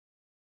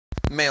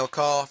Mail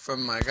call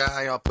from my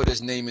guy. I'll put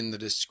his name in the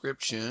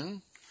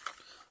description.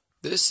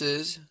 This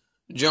is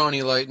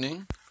Johnny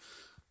Lightning.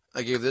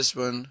 I gave this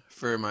one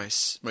for my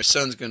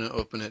son's going to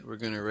open it. We're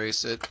going to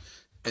race it.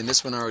 And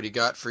this one I already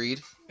got freed.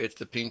 It's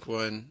the pink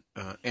one.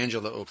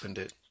 Angela opened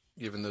it,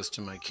 giving those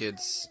to my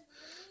kids.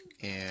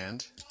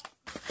 And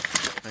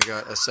I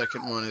got a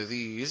second one of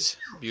these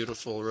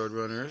beautiful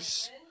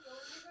Roadrunners.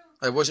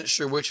 I wasn't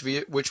sure which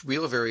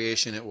wheel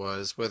variation it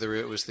was, whether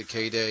it was the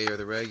K-Day or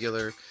the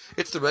regular.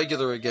 It's the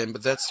regular again,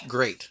 but that's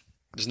great.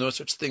 There's no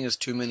such thing as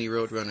too many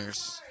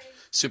Roadrunners.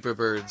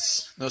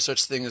 Superbirds. No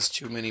such thing as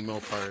too many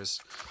Mopars.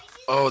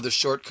 Oh, the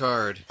short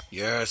card.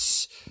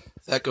 Yes.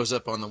 That goes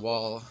up on the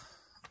wall.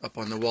 Up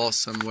on the wall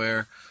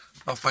somewhere.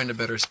 I'll find a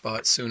better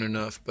spot soon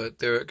enough, but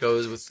there it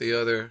goes with the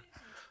other,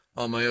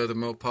 all my other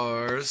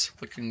Mopars.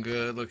 Looking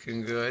good,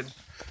 looking good.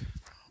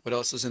 What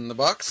else is in the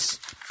box?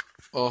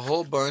 A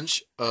whole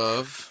bunch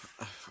of,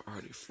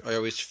 I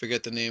always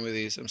forget the name of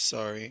these, I'm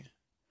sorry.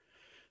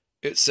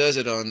 It says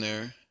it on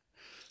there.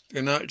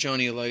 They're not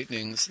Johnny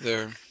Lightnings,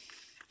 they're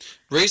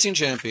Racing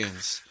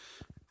Champions.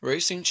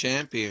 Racing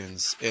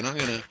Champions. And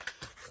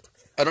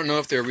I don't know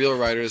if they're real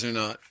riders or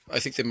not. I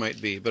think they might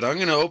be. But I'm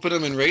going to open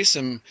them and race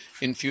them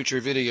in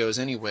future videos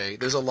anyway.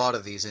 There's a lot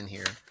of these in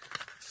here.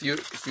 A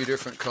few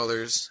different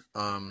colors.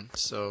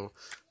 So,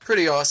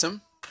 pretty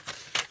awesome.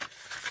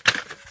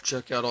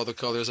 Check out all the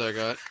colors I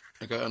got.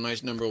 I got a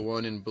nice number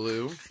 1 in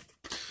blue.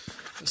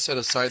 Let's set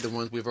aside the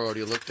ones we've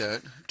already looked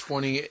at.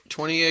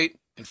 28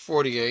 and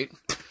 48.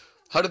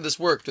 How did this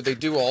work? Did they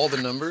do all the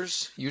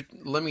numbers? You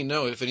let me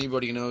know if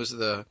anybody knows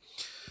the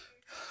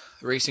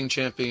Racing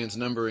Champions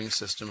numbering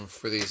system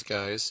for these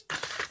guys.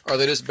 Are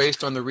they just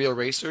based on the real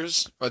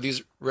racers? Are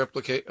these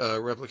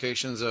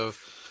replications of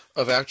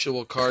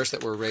actual cars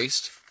that were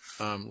raced?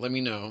 Let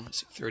me know.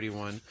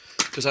 31.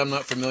 Because I'm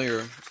not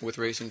familiar with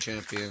Racing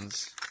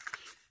Champions.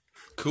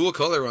 Cool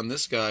color on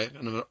this guy,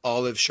 an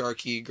olive,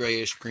 sharky,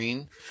 grayish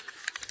green.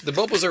 The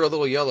bubbles are a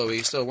little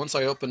yellowy, so once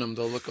I open them,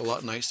 they'll look a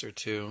lot nicer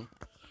too.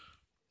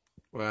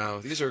 Wow,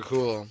 these are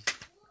cool.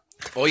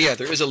 Oh yeah,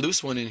 there is a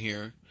loose one in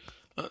here.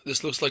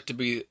 This looks like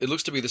it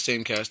looks to be the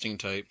same casting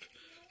type,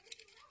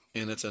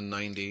 and it's a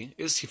 90.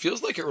 It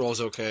feels like it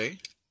rolls okay.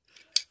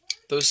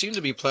 Those seem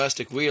to be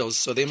plastic wheels,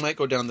 so they might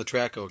go down the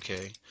track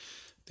okay.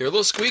 They're a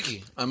little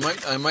squeaky. I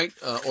might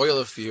oil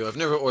a few. I've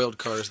never oiled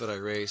cars that I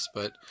race,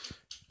 but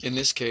in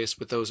this case,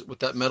 with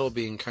that metal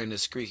being kind of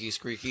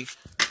squeaky,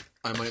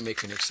 I might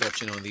make an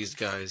exception on these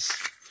guys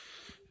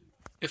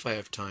if I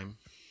have time.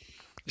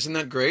 Isn't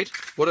that great?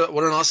 What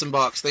an awesome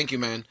box! Thank you,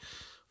 man.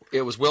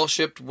 It was well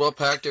shipped, well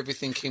packed.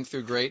 Everything came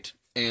through great,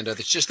 and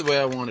it's just the way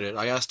I wanted it.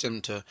 I asked him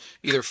to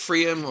either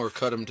free him or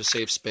cut him to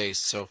save space.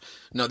 So,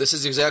 no, this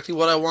is exactly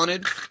what I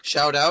wanted.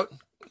 Shout out!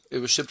 It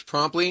was shipped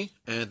promptly,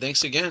 and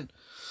thanks again.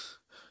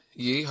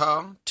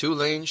 Yeehaw!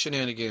 2-lane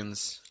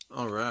shenanigans.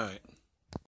 All right.